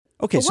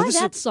Okay, But so why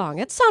that song?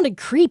 It sounded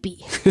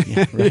creepy.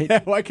 Yeah, right?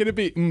 Yeah, why can't it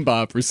be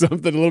Mmbop or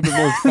something a little bit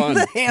more fun?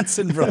 The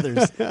Hanson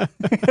brothers.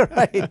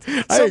 Right.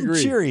 I Something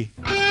agree. cheery.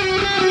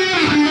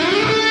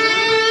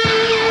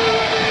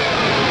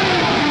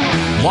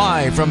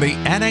 Live from the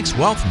Annex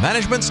Wealth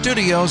Management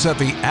Studios at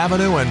the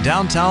Avenue in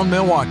downtown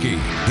Milwaukee,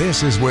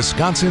 this is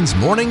Wisconsin's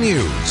Morning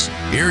News.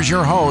 Here's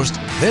your host,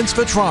 Vince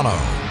Vitrano.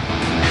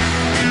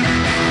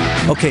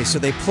 Okay, so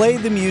they play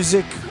the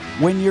music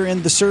when you're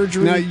in the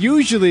surgery. Now,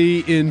 usually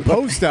in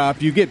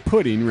post-op, you get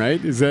pudding,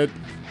 right? Is that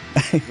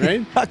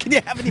right? How can you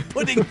have any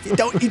pudding if you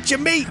don't eat your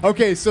meat?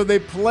 Okay, so they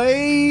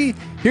play...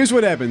 Here's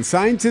what happened.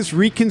 Scientists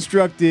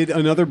reconstructed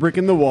Another Brick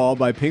in the Wall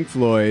by Pink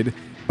Floyd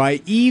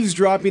by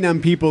eavesdropping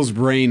on people's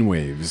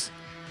brainwaves.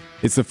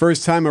 It's the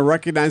first time a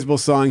recognizable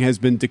song has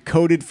been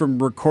decoded from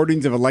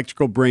recordings of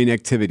electrical brain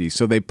activity.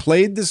 So they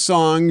played the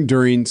song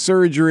during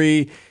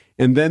surgery,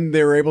 and then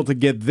they were able to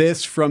get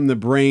this from the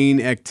brain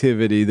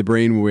activity, the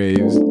brain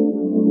waves.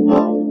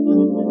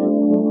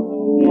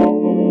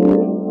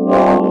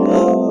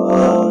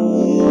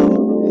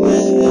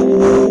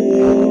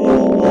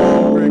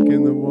 Brick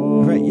in the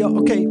wall. Right. Yeah,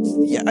 okay.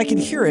 Yeah, I can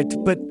hear it,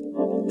 but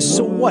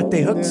so what?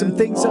 They hooked some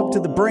things up to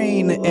the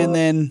brain, and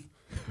then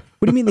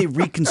what do you mean they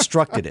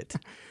reconstructed it?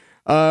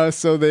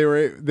 So they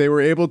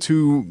were able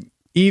to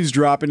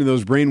eavesdrop into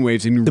those brain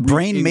waves, and The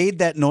brain made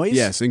that noise?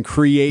 Yes, and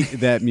create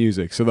that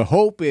music. So the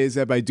hope is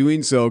that by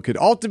doing so, could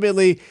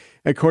ultimately,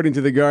 according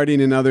to The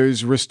Guardian and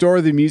others,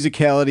 restore the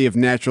musicality of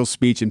natural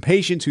speech in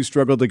patients who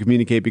struggle to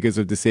communicate because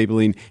of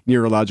disabling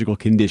neurological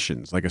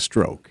conditions like a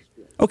stroke.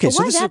 Okay, But so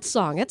why this that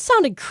song? It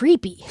sounded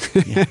creepy.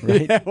 yeah,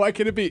 right? Yeah, why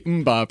can't it be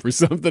Mmbop or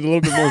something a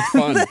little bit more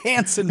fun? The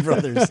Hanson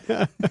brothers.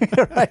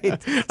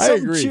 Right. Something I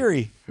agree.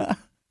 cheery.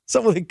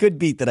 Something with a good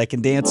beat that I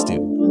can dance to.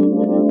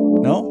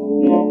 No?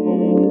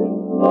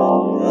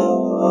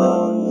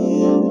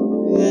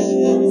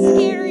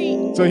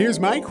 Scary. So here's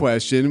my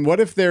question. What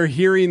if they're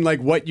hearing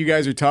like what you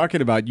guys are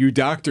talking about, you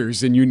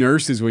doctors and you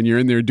nurses, when you're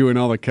in there doing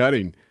all the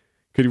cutting?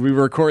 Could we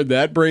record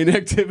that brain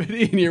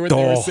activity and hear what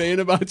they were saying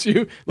about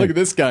you? Look at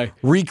this guy.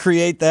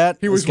 Recreate that?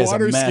 He was This guy's a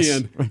water mess.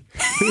 skiing.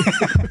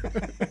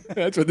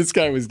 That's what this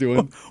guy was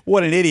doing.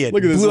 What an idiot.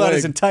 Look at this Blew out leg.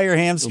 his entire A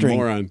hamstring.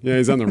 moron. Yeah,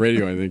 he's on the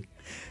radio, I think.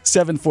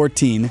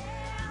 7:14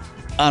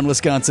 on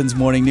Wisconsin's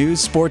Morning News.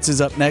 Sports is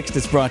up next.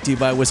 It's brought to you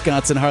by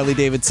Wisconsin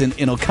Harley-Davidson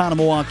in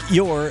Oconomowoc,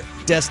 your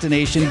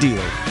destination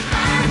dealer.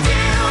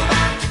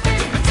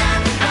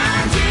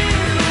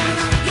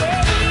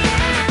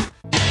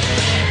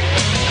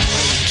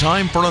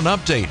 Time for an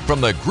update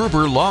from the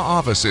Gruber Law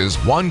Office's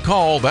One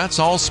Call, That's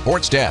All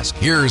Sports Desk.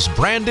 Here's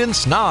Brandon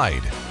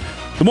Snide.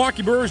 The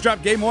Milwaukee Brewers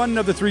dropped Game 1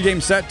 of the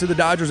three-game set to the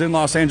Dodgers in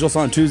Los Angeles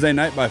on Tuesday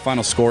night by a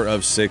final score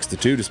of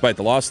 6-2. Despite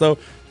the loss, though,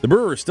 the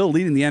Brewers are still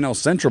leading the NL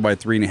Central by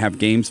 3.5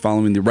 games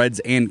following the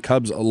Reds and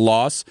Cubs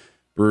loss.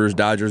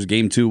 Brewers-Dodgers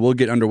Game 2 will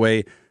get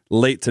underway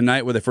late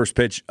tonight with a first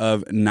pitch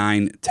of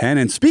 9:10.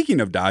 And speaking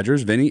of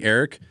Dodgers, Vinny,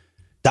 Eric,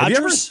 have you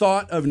ever Dodgers?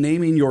 thought of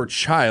naming your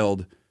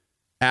child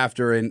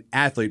after an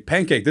athlete?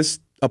 Pancake, this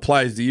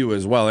applies to you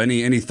as well.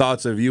 Any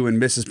thoughts of you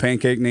and Mrs.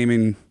 Pancake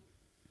naming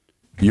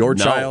your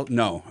No. child?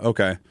 No.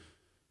 Okay.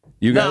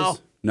 You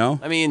guys? No?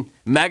 I mean,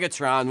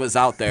 Megatron was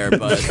out there,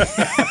 but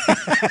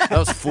that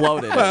was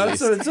floated at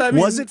least.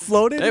 Was it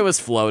floated? It was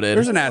floated.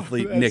 There's an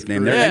athlete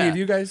nickname there. great. Any Yeah. of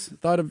you guys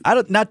thought of?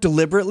 Not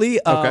deliberately.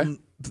 Okay.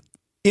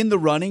 In the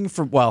running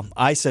for, well,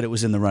 I said it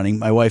was in the running.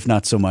 My wife,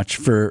 not so much.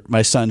 For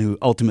my son, who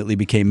ultimately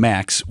became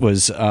Max,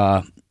 was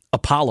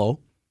Apollo.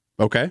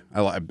 Okay.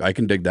 I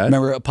can dig that.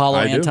 Remember Apollo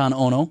I do. Anton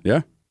Ono?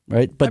 Yeah.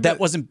 Right? But that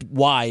wasn't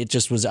why. It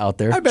just was out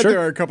there. I bet there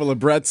are a couple of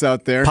Bretts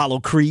out there. Apollo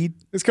Creed.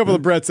 There's a couple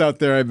of Bretts out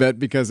there, I bet,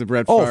 because of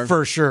Brett Oh, Favre.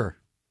 for sure.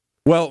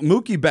 Well,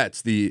 Mookie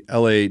Betts, the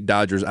LA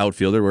Dodgers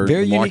outfielder, where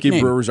Very the Milwaukee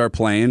unique name. Brewers are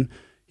playing,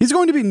 he's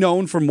going to be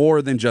known for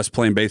more than just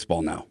playing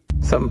baseball now.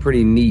 Something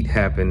pretty neat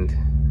happened,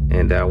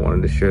 and I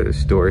wanted to share the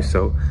story.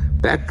 So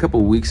back a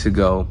couple weeks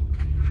ago,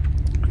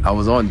 I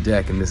was on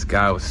deck, and this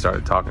guy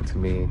started talking to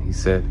me, and he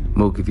said,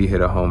 "Mook, if you hit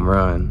a home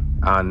run,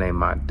 I'll name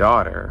my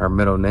daughter her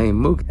middle name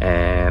Mook."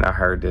 And I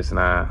heard this, and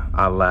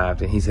I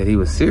laughed, and he said he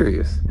was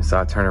serious. And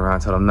so I turned around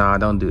and told him, "Nah,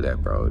 don't do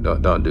that, bro.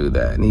 Don't do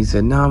that." And he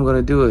said, "No, I'm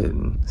gonna do it."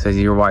 And said,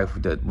 "Your wife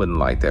wouldn't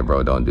like that,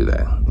 bro. Don't do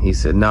that." And he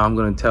said, "No, I'm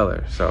gonna tell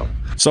her."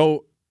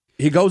 So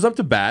he goes up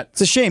to bat.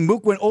 It's a shame.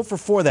 Mook went 0 for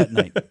 4 that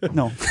night.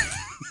 No.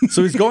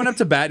 So he's going up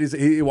to bat.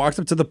 He walks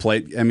up to the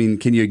plate. I mean,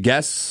 can you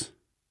guess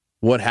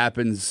what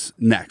happens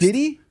next? Did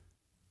he?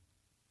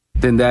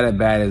 Then that at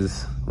bat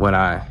is when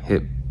I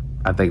hit,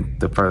 I think,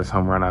 the first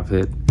home run I've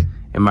hit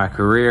in my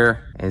career.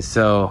 And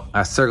so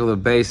I circle the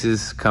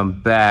bases,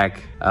 come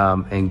back,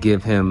 and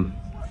give him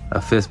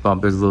a fist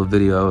bump. There's a little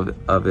video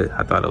of it.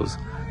 I thought it was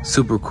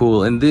super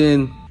cool. And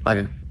then,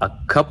 like a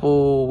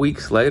couple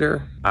weeks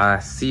later, I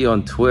see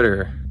on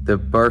Twitter the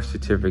birth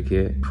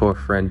certificate for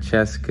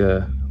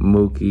Francesca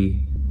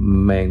Mookie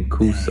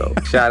Mancuso.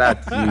 Shout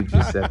out to you,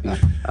 Giuseppe.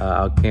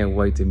 I can't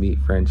wait to meet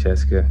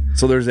Francesca.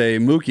 So there's a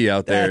Mookie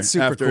out there That's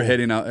super after cool.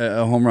 hitting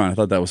a home run. I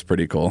thought that was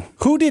pretty cool.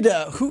 Who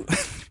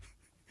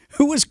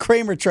was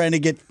Kramer trying to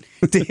get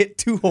to hit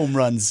 2 home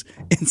runs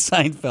in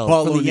Seinfeld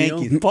Paul for the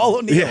O'Neill? Yankees. Paul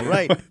O'Neill,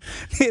 right.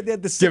 They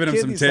had the Giving him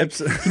kid, some he's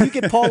tips. Like, can you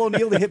get Paul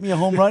O'Neill to hit me a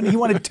home run? He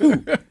wanted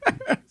 2.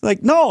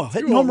 Like, no,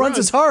 hitting home runs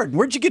is hard.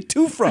 Where'd you get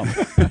 2 from?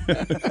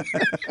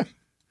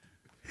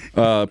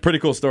 Pretty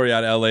cool story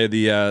out of L.A.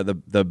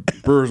 The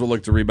Brewers will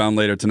look to rebound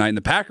later tonight, and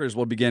the Packers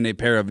will begin a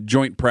pair of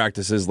joint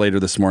practices later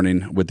this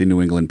morning with the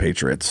New England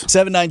Patriots.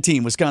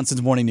 7:19,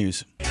 Wisconsin's Morning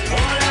News.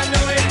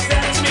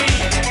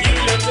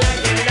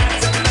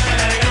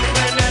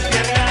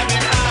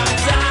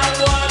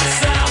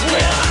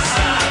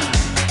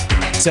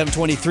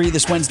 7:23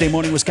 this Wednesday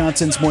morning,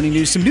 Wisconsin's Morning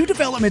News. Some new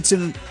developments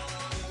in.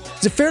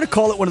 Is it fair to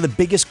call it one of the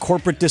biggest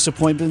corporate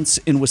disappointments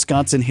in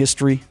Wisconsin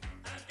history?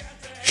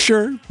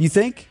 Sure. You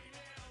think?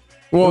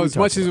 Well, as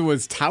much as it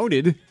was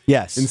touted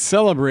Yes. and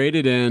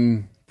celebrated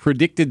and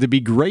predicted to be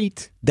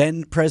great.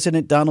 Then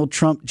President Donald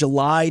Trump,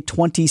 July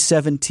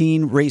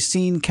 2017,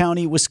 Racine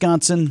County,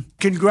 Wisconsin.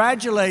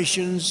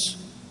 Congratulations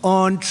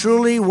on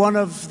truly one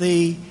of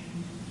the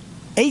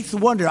eighth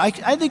wonder. I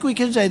think we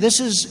can say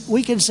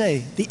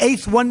the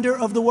eighth wonder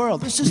of the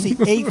world. This is the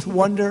eighth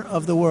wonder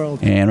of the world.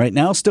 And right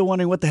now, still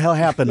wondering what the hell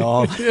happened to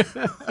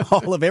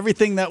all of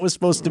everything that was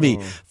supposed to be.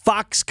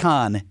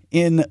 Foxconn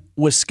in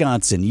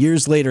Wisconsin.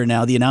 Years later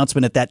now, the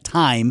announcement at that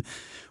time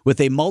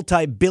with a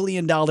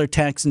multi-billion-dollar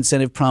tax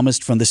incentive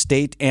promised from the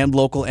state and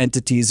local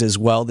entities as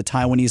well. The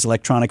Taiwanese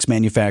electronics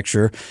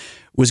manufacturer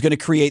was going to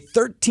create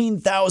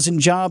 13,000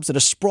 jobs at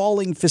a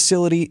sprawling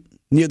facility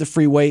near the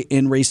freeway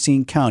in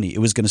Racine County. It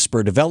was going to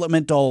spur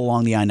development all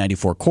along the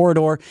I-94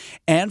 corridor,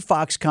 and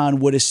Foxconn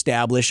would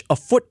establish a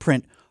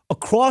footprint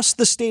across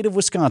the state of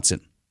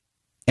Wisconsin.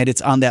 And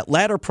it's on that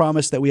latter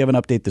promise that we have an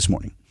update this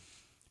morning.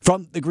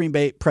 From the Green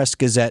Bay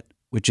Press-Gazette,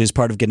 which is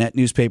part of Gannett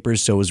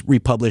Newspapers, so it was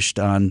republished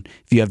on,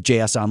 if you have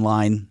JS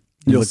Online,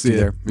 You'll look see through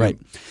there. it.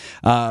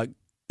 Right.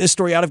 This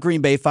story out of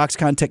Green Bay,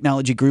 Foxconn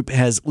Technology Group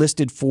has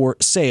listed for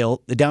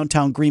sale the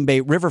downtown Green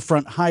Bay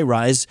riverfront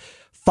high-rise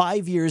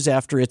 5 years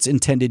after its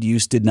intended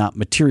use did not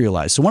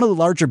materialize. So one of the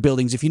larger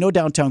buildings, if you know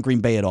downtown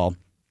Green Bay at all,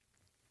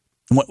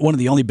 one of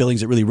the only buildings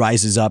that really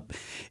rises up,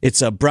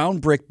 it's a brown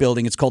brick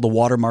building. It's called the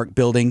Watermark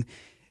Building.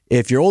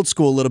 If you're old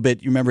school a little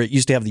bit, you remember it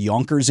used to have the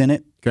Yonkers in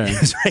it. Okay.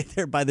 It's right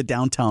there by the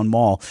downtown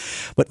mall.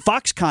 But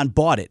Foxconn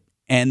bought it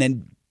and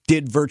then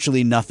did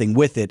virtually nothing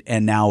with it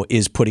and now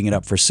is putting it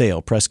up for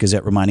sale. Press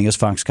Gazette reminding us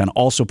Foxconn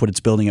also put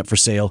its building up for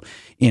sale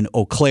in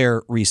Eau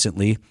Claire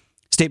recently.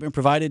 Statement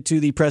provided to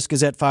the Press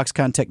Gazette,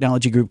 Foxconn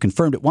Technology Group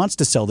confirmed it wants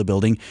to sell the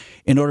building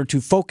in order to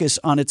focus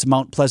on its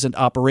Mount Pleasant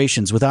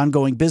operations. With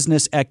ongoing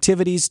business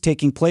activities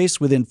taking place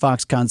within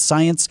Foxconn's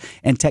Science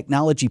and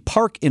Technology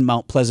Park in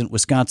Mount Pleasant,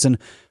 Wisconsin,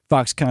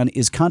 Foxconn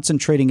is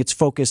concentrating its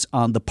focus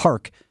on the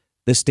park,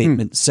 the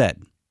statement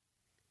said.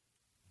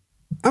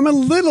 I'm a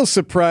little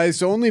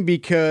surprised only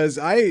because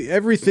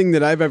everything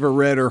that I've ever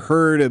read or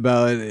heard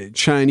about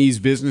Chinese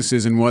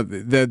businesses and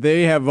that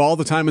they have all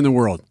the time in the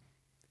world.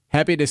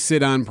 Happy to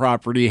sit on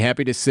property,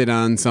 happy to sit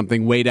on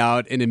something, wait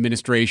out an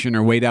administration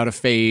or wait out a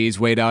phase,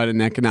 wait out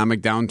an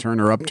economic downturn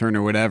or upturn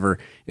or whatever,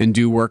 and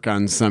do work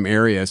on some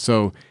area.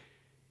 So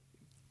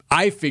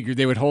I figured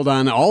they would hold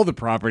on to all the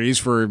properties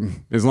for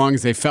as long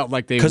as they felt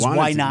like they wanted to. Because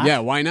why not? Yeah,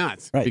 why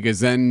not? Right.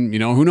 Because then,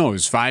 who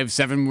knows,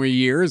 5-7 more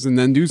years and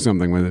then do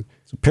something with it.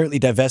 So apparently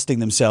divesting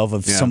themselves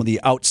of some of the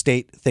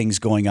outstate things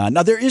going on.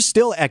 Now, there is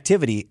still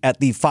activity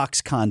at the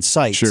Foxconn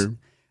site. Sure.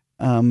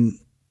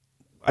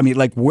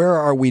 Where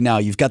are we now?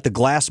 You've got the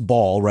glass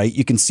ball, right?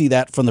 You can see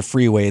that from the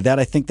freeway. That,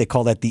 I think they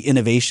call that the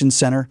Innovation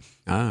Center.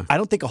 I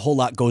don't think a whole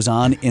lot goes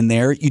on in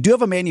there. You do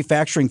have a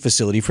manufacturing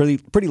facility,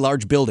 pretty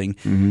large building.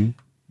 Mm-hmm.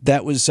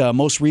 That was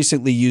most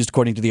recently used,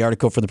 according to the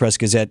article from the Press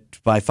Gazette,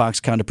 by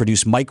Foxconn to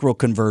produce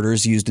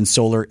microconverters used in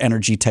solar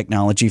energy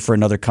technology for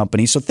another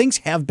company. So things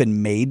have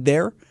been made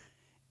there.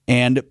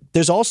 And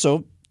there's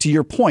also, to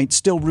your point,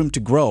 still room to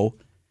grow.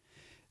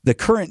 The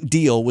current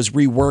deal was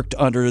reworked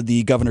under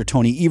the Governor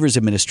Tony Evers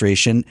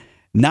administration,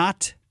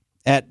 not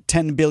at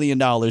 $10 billion,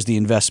 the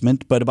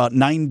investment, but about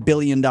 $9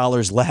 billion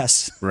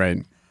less.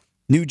 Right.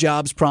 New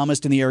jobs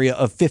promised in the area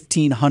of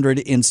 1,500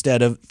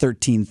 instead of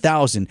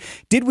 13,000.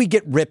 Did we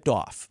get ripped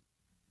off?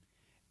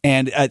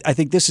 And I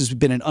think this has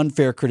been an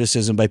unfair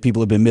criticism by people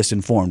who have been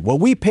misinformed. Well,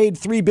 we paid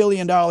 $3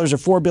 billion or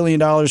 $4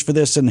 billion for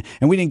this, and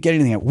we didn't get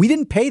anything. We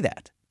didn't pay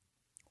that.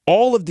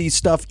 All of these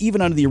stuff,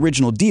 even under the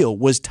original deal,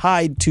 was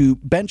tied to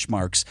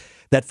benchmarks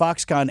that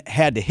Foxconn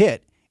had to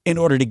hit in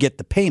order to get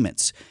the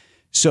payments.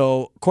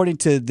 So according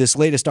to this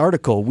latest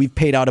article, we've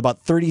paid out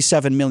about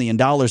 $37 million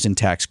in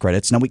tax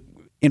credits. Now, we,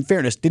 in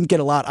fairness, didn't get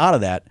a lot out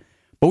of that,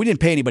 but we didn't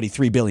pay anybody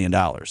 $3 billion.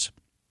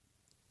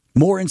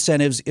 More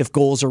incentives if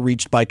goals are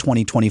reached by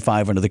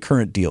 2025 under the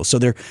current deal. So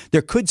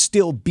there could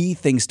still be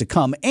things to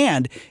come.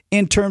 And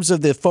in terms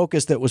of the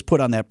focus that was put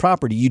on that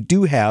property, you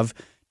do have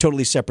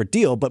totally separate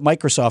deal, but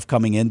Microsoft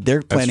coming in,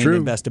 they're planning to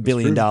invest $1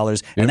 billion,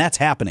 and that's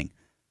happening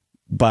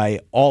by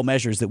all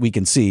measures that we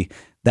can see.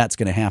 That's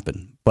going to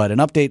happen. But an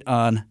update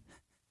on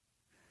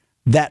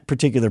that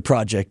particular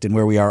project and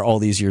where we are all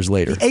these years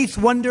later. The eighth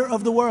wonder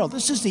of the world.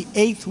 This is the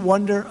eighth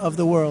wonder of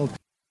the world.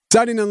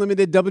 Siding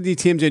Unlimited,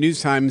 WTMJ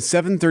News Time,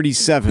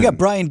 7:37. We got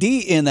Bryan Dee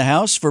in the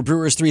house for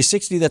Brewers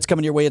 360. That's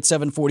coming your way at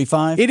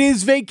 7:45. It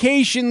is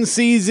vacation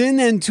season,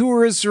 and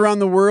tourists around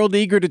the world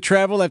eager to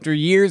travel after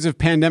years of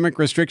pandemic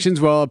restrictions.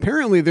 Well,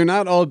 apparently they're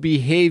not all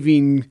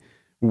behaving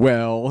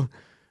well.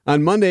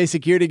 On Monday,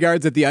 security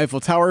guards at the Eiffel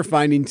Tower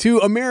finding 2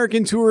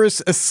 American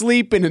tourists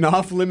asleep in an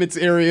off-limits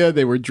area.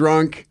 They were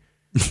drunk.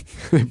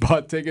 They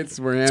bought tickets,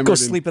 were hammered. Let's go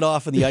sleep it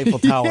off in the Eiffel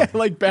Tower. Yeah,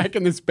 like back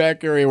in this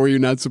back area where you're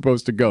not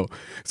supposed to go.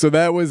 So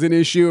that was an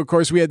issue. Of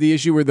course, we had the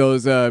issue where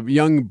those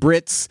young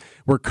Brits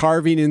were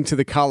carving into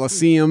the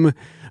Colosseum,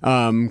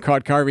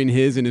 caught carving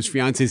his and his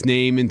fiance's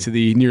name into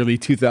the nearly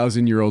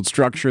 2,000-year-old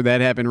structure. That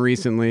happened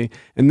recently.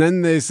 And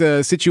then this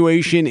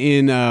situation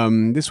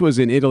this was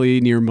in Italy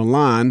near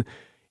Milan.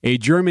 A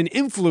German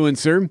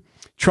influencer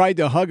tried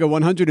to hug a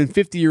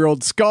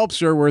 150-year-old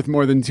sculpture worth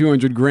more than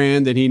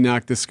 $200,000, and he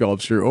knocked the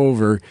sculpture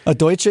over. A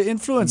Deutsche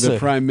influencer. The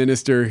prime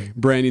minister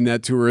branding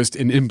that tourist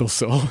an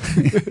imbecile.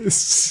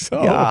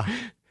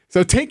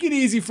 So take it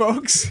easy,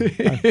 folks,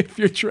 if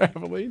you're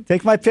traveling.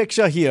 Take my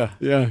picture here.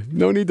 Yeah,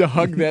 no need to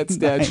hug that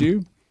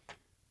statue.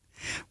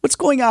 What's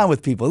going on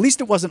with people? At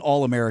least it wasn't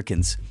all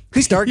Americans. At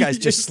least our guys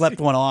just slept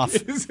one off.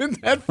 Isn't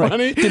that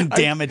funny? Right? Didn't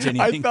damage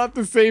anything. I thought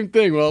the same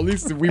thing. Well, at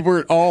least we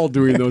weren't all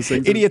doing those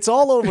things. Idiots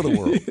all over the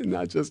world.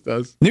 Not just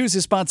us. News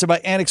is sponsored by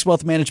Annex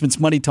Wealth Management's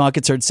Money Talk.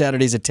 It's heard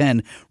Saturdays at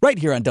 10 right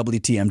here on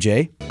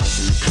WTMJ.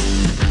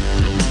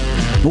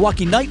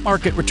 Milwaukee Night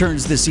Market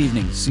returns this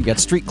evening. So you got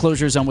street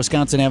closures on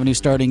Wisconsin Avenue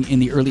starting in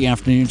the early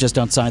afternoon just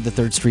outside the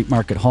 3rd Street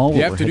Market Hall.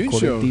 The afternoon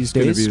show is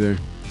going to be there.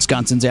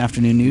 Wisconsin's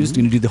Afternoon News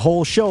going to do the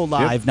whole show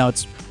live. Yep. Now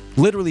it's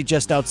literally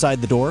just outside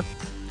the door,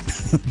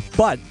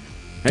 but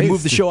to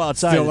move the show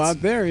outside, still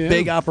out there, yeah.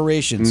 Big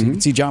operations. Mm-hmm. You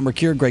can see John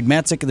Mercure, Greg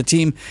Matzik, and the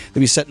team.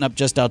 They'll be setting up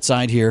just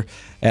outside here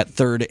at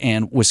 3rd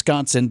and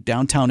Wisconsin.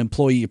 Downtown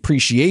Employee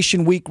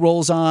Appreciation Week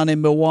rolls on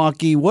in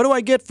Milwaukee. What do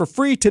I get for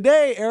free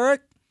today, Eric?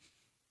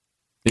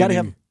 Got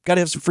to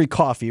have some free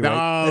coffee,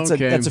 right?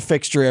 That's a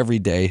fixture every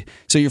day.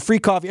 So your free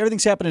coffee,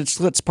 everything's happening at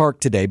Schlitz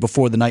Park today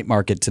before the night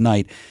market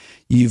tonight.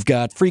 You've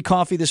got free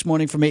coffee this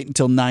morning from 8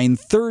 until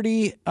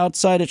 9:30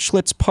 outside at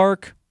Schlitz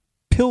Park.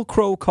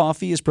 Pilcrow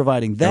Coffee is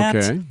providing that.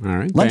 Okay, all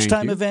right.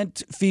 Lunchtime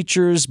event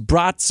features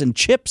brats and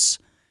chips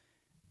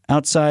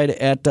outside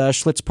at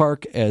Schlitz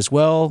Park as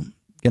well.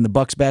 And the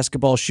Bucks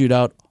basketball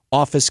shootout,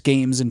 office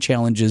games and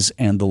challenges,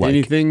 and the like.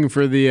 Anything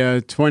for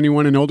the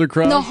 21 and older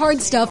crowd? The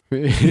hard stuff.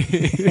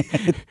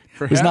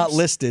 It's not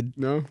listed.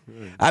 No?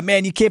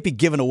 Man, you can't be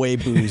giving away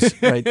booze,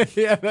 right?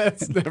 Yeah,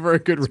 that's never a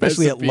good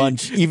Especially recipe. at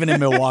lunch, even in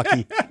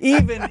Milwaukee.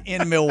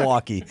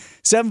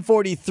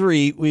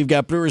 7:43, we've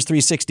got Brewers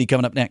 360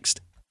 coming up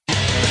next.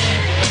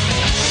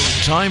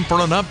 Time for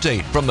an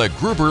update from the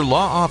Gruber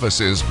Law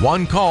Office's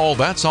One Call,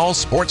 That's All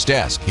Sports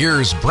Desk.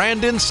 Here's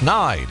Brandon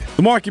Snide.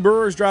 The Milwaukee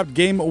Brewers dropped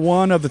Game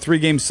 1 of the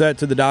 3-game set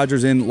to the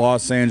Dodgers in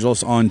Los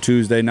Angeles on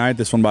Tuesday night.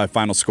 This one by a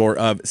final score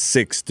of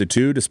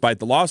 6-2. Despite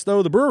the loss,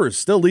 though, the Brewers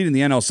still leading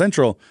the NL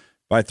Central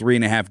by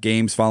 3.5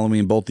 games,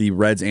 following both the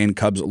Reds and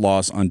Cubs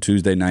loss on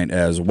Tuesday night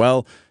as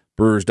well.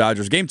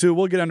 Brewers-Dodgers Game 2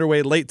 will get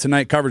underway late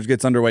tonight. Coverage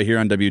gets underway here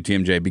on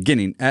WTMJ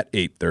beginning at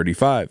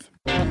 8:35.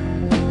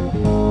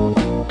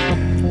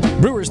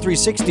 Brewers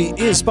 360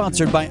 is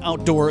sponsored by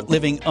Outdoor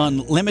Living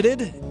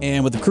Unlimited.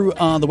 And with the crew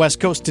on the West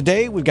Coast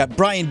today, we've got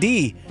Bryan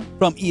Dee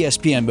from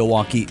ESPN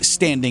Milwaukee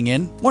standing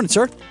in. Morning,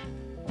 sir.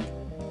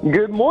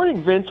 Good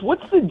morning, Vince.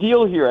 What's the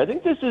deal here? I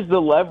think this is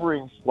the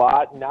levering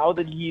slot. Now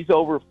that he's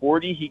over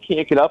 40, he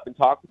can't get up and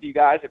talk with you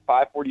guys at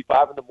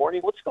 5:45 in the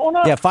morning. What's going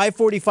on? Yeah,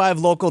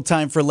 5:45 local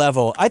time for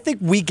Levo. I think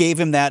we gave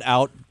him that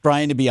out,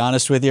 Brian, to be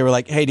honest with you. We're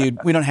like, hey, dude,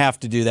 we don't have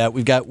to do that.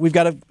 We've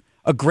got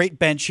a great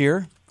bench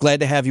here.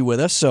 Glad to have you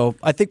with us. So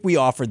I think we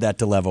offered that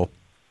to Levo.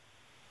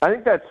 I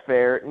think that's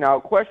fair. Now,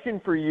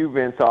 question for you,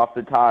 Vince, off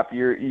the top.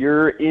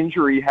 Your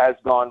injury has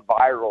gone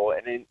viral,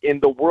 and in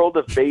the world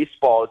of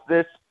baseball,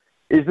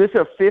 is this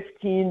a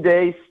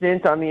 15-day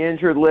stint on the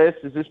injured list?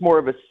 Is this more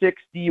of a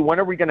 60? When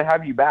are we going to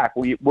have you back?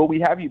 Will we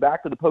have you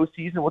back for the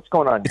postseason? What's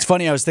going on here? It's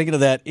funny. I was thinking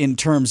of that in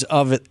terms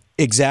of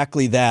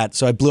exactly that.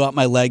 So I blew out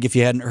my leg, if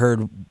you hadn't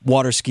heard,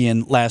 water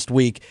skiing last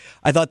week.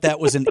 I thought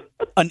that was an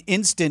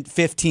instant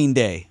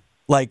 15-day,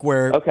 like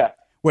where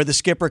the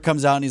skipper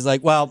comes out and he's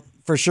like, well,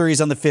 for sure he's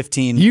on the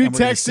 15. You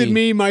texted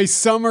me, my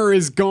summer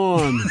is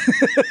gone.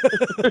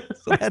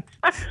 So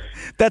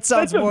that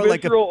sounds more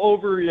like a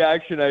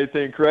overreaction, I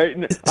think, right?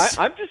 And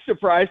I'm just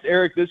surprised,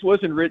 Eric, this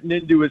wasn't written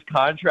into his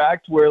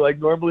contract where, like,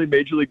 normally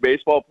Major League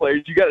Baseball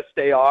players, you got to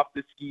stay off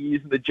the skis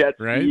and the jet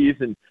skis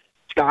and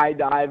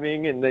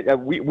skydiving,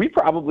 and we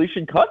probably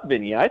should cut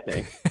Vinny, I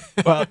think.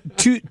 Well,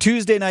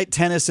 Tuesday night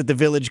tennis at the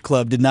Village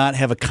Club did not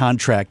have a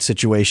contract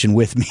situation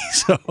with me,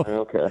 so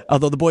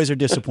although the boys are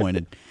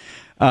disappointed.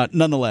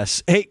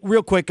 Nonetheless, hey,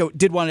 real quick, I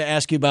did want to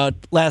ask you about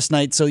last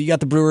night. So you got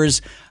the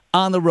Brewers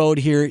on the road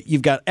here.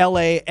 You've got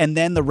L.A. and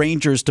then the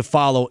Rangers to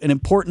follow. An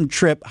important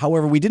trip.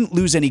 However, we didn't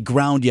lose any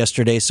ground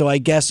yesterday, so I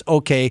guess,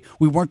 we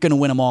weren't going to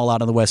win them all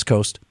out on the West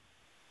Coast.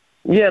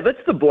 Yeah, that's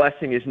the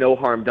blessing is no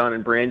harm done,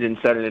 and Brandon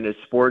said it in his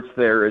sports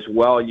there as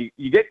well. You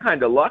get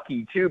kind of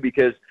lucky, too,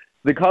 because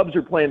The Cubs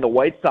are playing the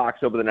White Sox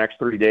over the next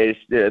 3 days.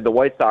 The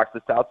White Sox,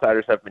 the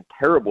Southsiders, have been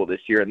terrible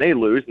this year, and they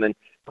lose. And then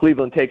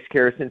Cleveland takes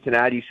care of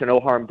Cincinnati, so no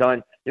harm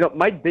done.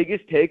 My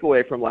biggest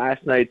takeaway from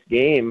last night's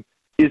game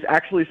is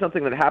actually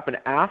something that happened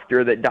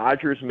after that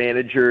Dodgers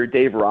manager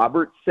Dave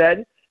Roberts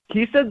said.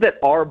 He said that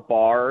our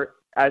bar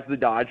as the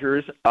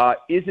Dodgers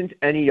isn't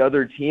any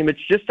other team. It's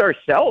just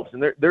ourselves,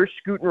 and they're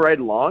scooting right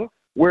along,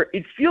 where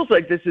it feels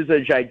like this is a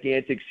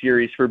gigantic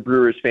series for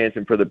Brewers fans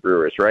and for the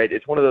Brewers, right?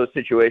 It's one of those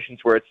situations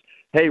where it's,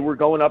 hey, we're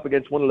going up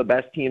against one of the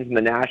best teams in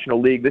the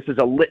National League. This is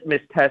a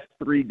litmus test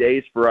 3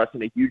 days for us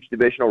in a huge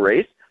divisional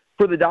race.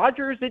 For the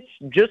Dodgers, it's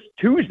just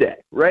Tuesday,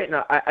 right?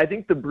 Now, I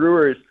think the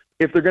Brewers,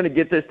 if they're going to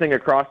get this thing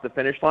across the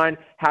finish line,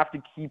 have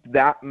to keep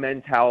that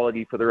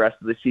mentality for the rest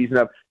of the season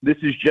of this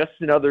is just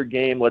another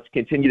game. Let's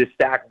continue to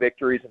stack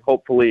victories, and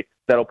hopefully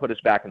that'll put us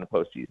back in the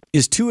postseason.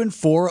 Is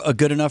 2-4 a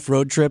good enough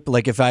road trip?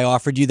 Like if I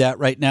offered you that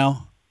right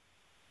now?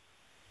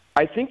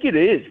 I think it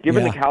is,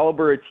 given the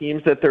caliber of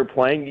teams that they're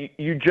playing.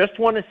 You just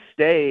want to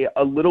stay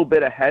a little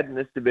bit ahead in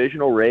this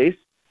divisional race,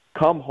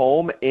 come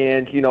home,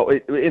 and,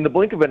 in the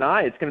blink of an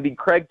eye, it's going to be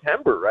Craig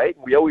Tember, right?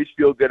 We always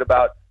feel good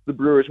about the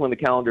Brewers when the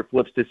calendar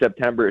flips to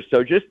September.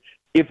 So just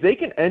if they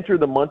can enter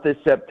the month of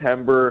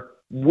September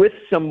with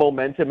some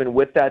momentum and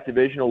with that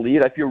divisional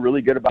lead, I feel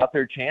really good about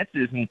their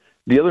chances. And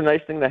the other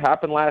nice thing that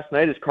happened last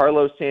night is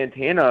Carlos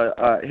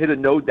Santana hit a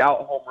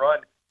no-doubt home run.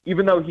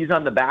 Even though he's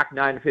on the back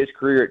nine of his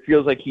career, it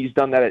feels like he's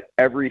done that at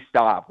every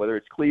stop, whether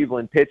it's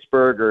Cleveland,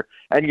 Pittsburgh, or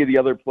any of the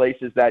other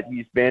places that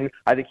he's been.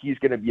 I think he's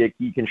going to be a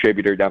key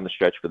contributor down the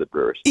stretch for the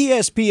Brewers.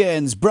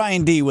 ESPN's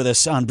Bryan Dee with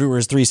us on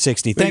Brewers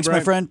 360. Thanks, my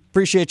friend.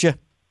 Appreciate you.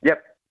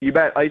 Yep, you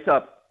bet. Ice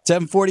up.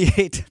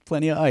 7:48,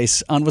 plenty of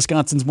ice on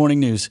Wisconsin's Morning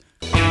News.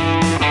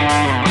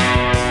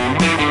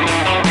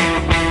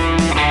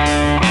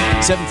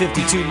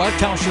 7:52. Mark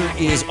Tauscher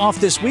is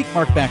off this week.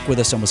 Mark back with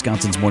us on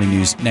Wisconsin's Morning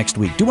News next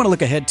week. Do want to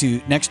look ahead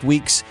to next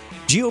week's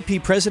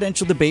GOP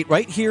presidential debate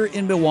right here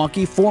in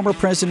Milwaukee. Former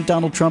President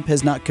Donald Trump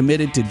has not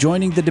committed to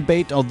joining the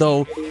debate,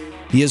 although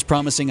he is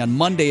promising on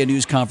Monday a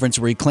news conference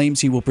where he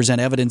claims he will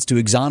present evidence to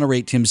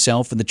exonerate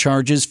himself in the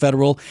charges,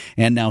 federal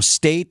and now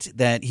state,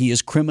 that he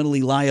is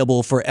criminally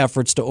liable for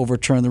efforts to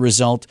overturn the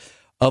result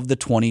of the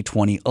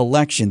 2020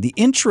 election. The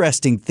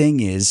interesting thing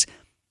is,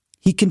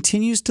 he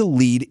continues to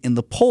lead in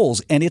the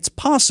polls, and it's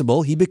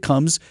possible he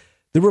becomes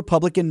the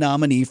Republican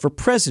nominee for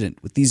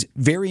president, with these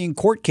varying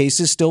court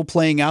cases still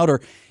playing out or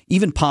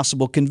even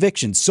possible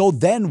convictions. So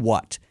then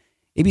what?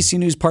 ABC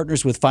News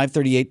partners with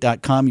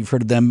 538.com. You've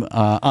heard of them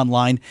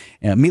online.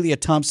 Amelia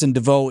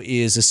Thomson-Deveaux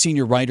is a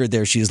senior writer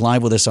there. She is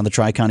live with us on the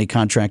Tri-County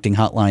Contracting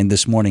Hotline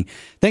this morning.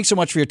 Thanks so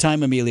much for your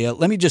time, Amelia.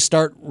 Let me just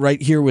start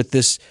right here with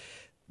this,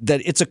 that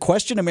it's a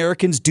question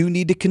Americans do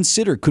need to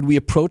consider. Could we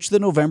approach the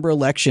November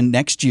election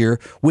next year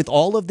with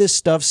all of this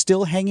stuff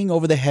still hanging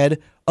over the head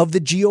of the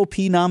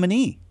GOP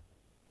nominee?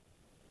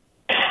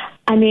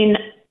 I mean,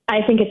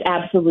 I think it's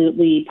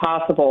absolutely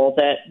possible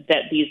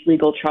that these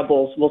legal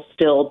troubles will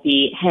still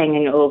be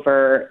hanging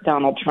over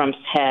Donald Trump's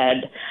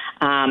head.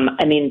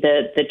 I mean,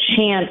 the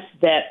chance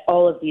that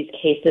all of these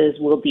cases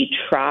will be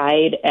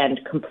tried and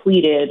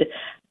completed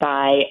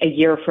by a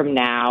year from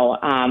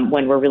now,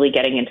 when we're really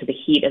getting into the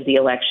heat of the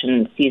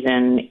election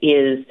season,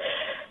 is,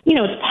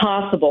 it's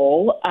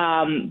possible.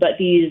 But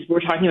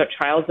we're talking about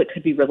trials that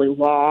could be really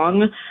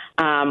long.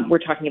 We're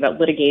talking about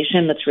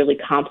litigation that's really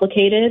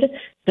complicated.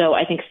 So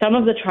I think some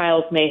of the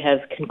trials may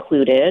have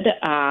concluded,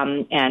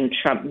 and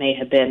Trump may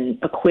have been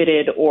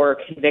acquitted or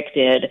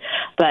convicted.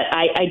 But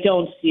I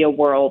don't see a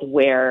world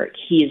where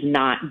he's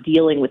not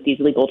dealing with these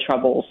legal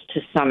troubles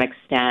to some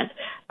extent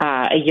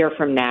a year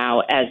from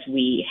now as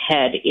we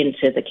head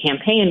into the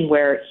campaign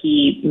where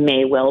he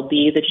may well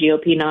be the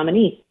GOP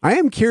nominee. I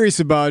am curious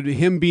about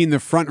him being the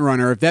front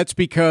runner, if that's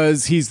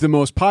because he's the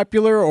most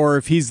popular or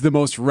if he's the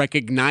most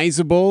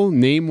recognizable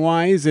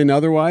name-wise and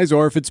otherwise,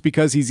 or if it's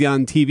because he's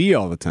on TV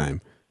all the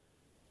time.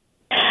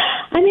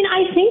 I mean,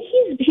 I think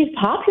he's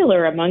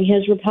popular among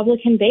his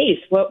Republican base.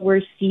 What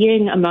we're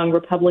seeing among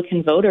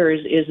Republican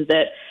voters is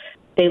that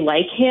they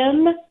like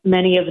him.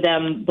 Many of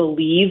them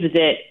believe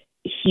that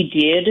he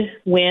did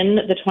win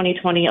the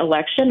 2020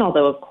 election,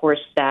 although, of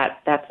course,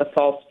 that's a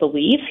false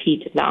belief. He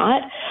did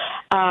not.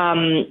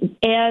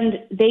 And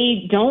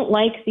they don't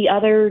like the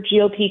other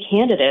GOP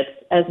candidates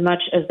as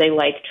much as they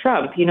like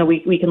Trump.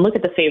 We can look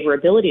at the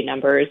favorability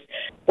numbers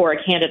for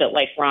a candidate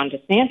like Ron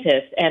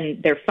DeSantis,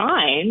 and they're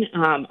fine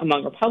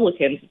among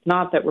Republicans. It's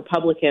not that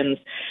Republicans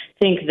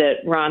think that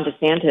Ron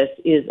DeSantis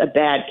is a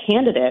bad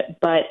candidate,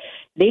 but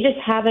they just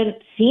haven't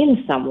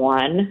seen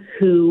someone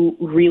who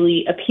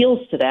really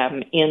appeals to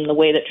them in the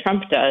way that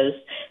Trump does,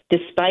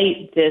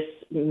 despite this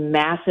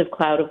massive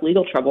cloud of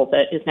legal trouble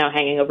that is now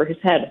hanging over his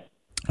head.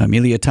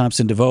 Amelia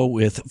Thomson-Deveaux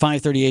with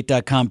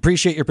 538.com.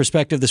 Appreciate your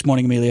perspective this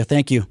morning, Amelia.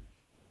 Thank you.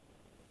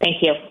 Thank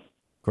you.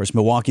 Of course,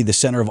 Milwaukee, the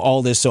center of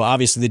all this, so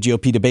obviously the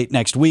GOP debate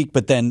next week,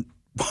 but then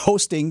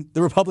hosting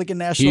the Republican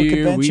National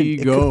Convention. It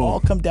could all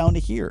come down to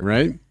here.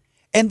 Right.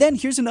 And then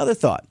here's another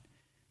thought.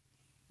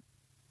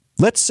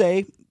 Let's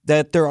say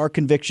that there are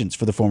convictions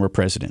for the former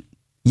president,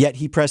 yet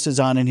he presses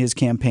on in his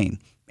campaign.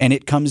 and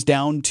it comes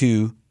down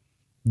to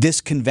this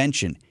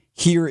convention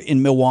here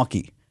in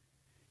Milwaukee.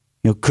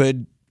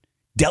 Could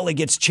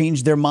delegates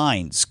change their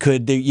minds?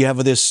 Could you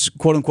have this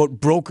quote-unquote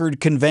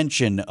brokered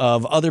convention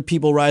of other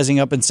people rising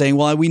up and saying,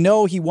 well, we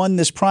know he won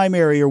this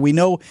primary or we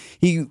know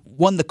he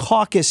won the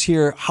caucus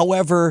here.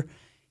 However,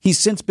 he's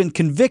since been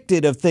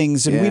convicted of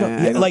things.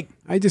 And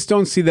I just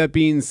don't see that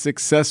being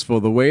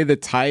successful. The way the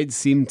tide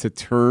seemed to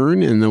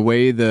turn and the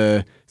way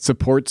the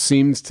support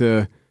seems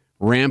to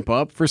ramp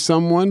up for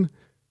someone,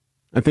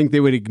 I think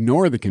they would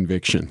ignore the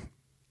conviction.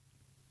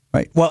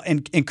 Right. Well,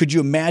 and could you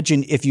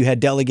imagine if you had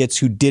delegates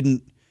who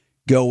didn't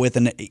go with,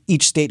 and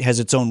each state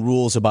has its own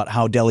rules about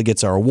how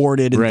delegates are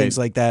awarded and things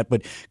like that.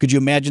 But could you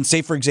imagine,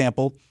 say, for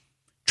example,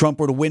 Trump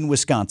were to win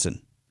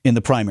Wisconsin in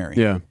the primary.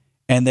 Yeah.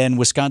 And then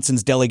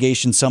Wisconsin's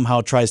delegation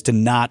somehow tries to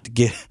not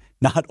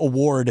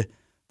award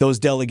those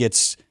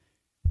delegates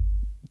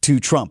to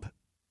Trump.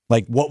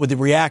 Like, what would the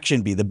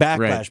reaction be? The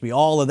backlash be?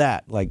 All of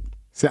that. Like,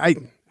 so I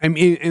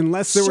mean,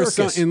 unless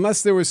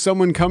there was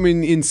someone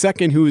coming in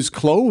second who was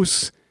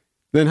close,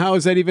 then how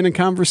is that even a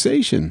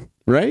conversation?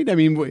 Right? I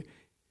mean,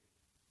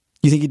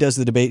 you think he does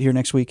the debate here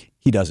next week?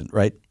 He doesn't,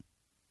 right?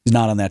 He's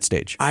not on that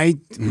stage. I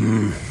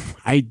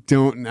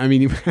don't know.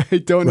 Right?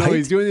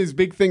 He's doing his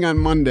big thing on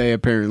Monday,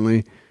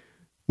 apparently.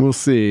 We'll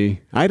see.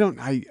 I don't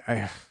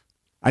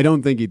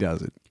think he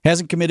does it.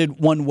 Hasn't committed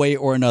one way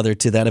or another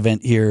to that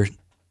event here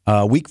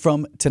a week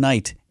from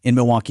tonight in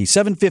Milwaukee.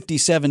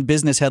 7:57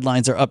 business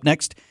headlines are up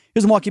next.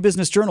 Here's the Milwaukee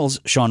Business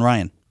Journal's Sean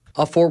Ryan.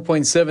 A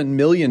 $4.7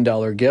 million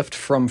gift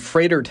from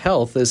Freighter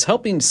Health is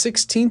helping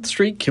 16th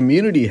Street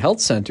Community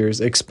Health Centers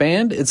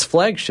expand its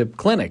flagship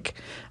clinic.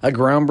 A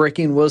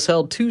groundbreaking was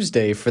held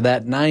Tuesday for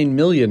that $9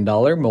 million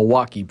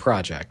Milwaukee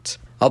project.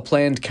 A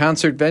planned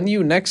concert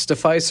venue next to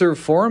Fiserv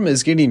Forum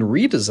is getting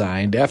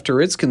redesigned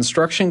after its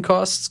construction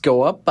costs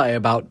go up by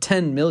about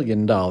 $10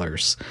 million.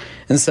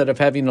 Instead of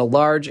having a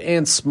large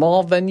and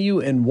small venue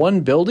in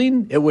one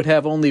building, it would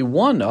have only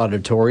one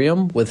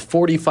auditorium with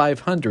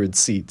 4,500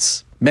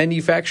 seats.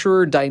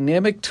 Manufacturer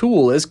Dynamic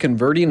Tool is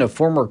converting a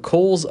former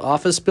Kohl's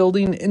office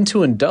building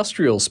into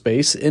industrial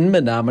space in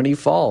Menominee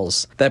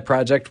Falls. That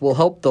project will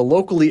help the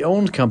locally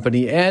owned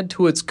company add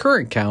to its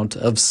current count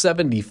of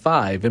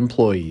 75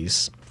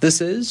 employees. This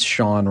is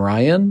Sean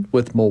Ryan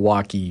with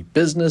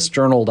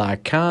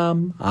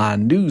MilwaukeeBusinessJournal.com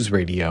on News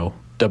Radio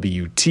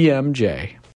WTMJ.